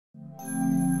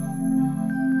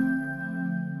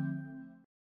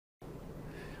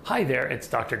Hi there, it's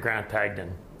Dr. Grant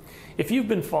Pagdin. If you've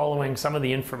been following some of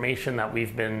the information that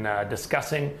we've been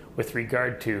discussing with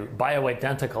regard to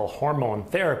bioidentical hormone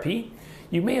therapy,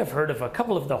 you may have heard of a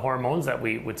couple of the hormones that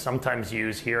we would sometimes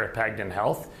use here at Pagdin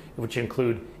Health, which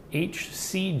include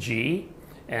HCG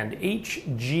and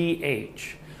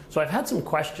HGH. So I've had some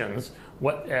questions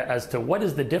as to what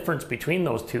is the difference between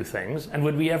those two things, and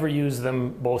would we ever use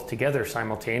them both together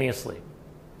simultaneously?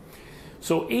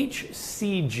 So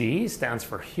HCG stands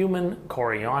for human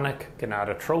chorionic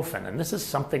gonadotropin, and this is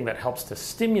something that helps to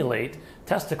stimulate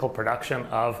testicle production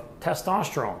of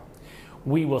testosterone.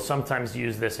 We will sometimes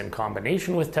use this in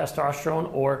combination with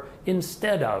testosterone or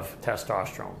instead of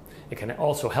testosterone. It can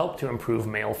also help to improve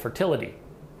male fertility.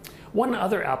 One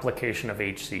other application of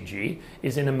HCG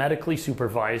is in a medically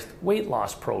supervised weight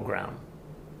loss program.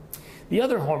 The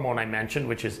other hormone I mentioned,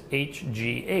 which is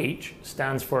HGH,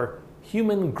 stands for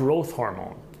human growth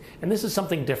hormone. And this is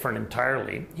something different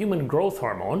entirely. Human growth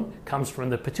hormone comes from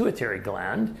the pituitary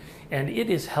gland, and it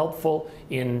is helpful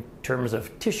in terms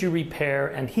of tissue repair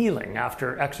and healing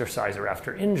after exercise or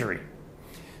after injury.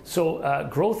 So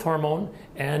growth hormone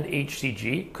and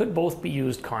HCG could both be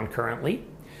used concurrently.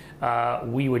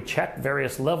 We would check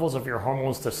various levels of your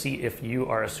hormones to see if you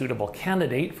are a suitable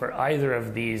candidate for either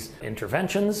of these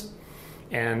interventions,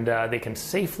 and they can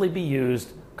safely be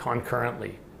used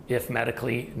concurrently if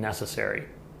medically necessary.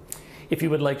 If you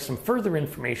would like some further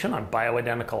information on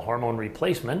bioidentical hormone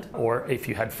replacement, or if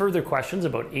you had further questions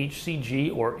about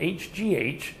HCG or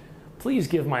HGH, please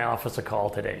give my office a call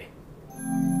today.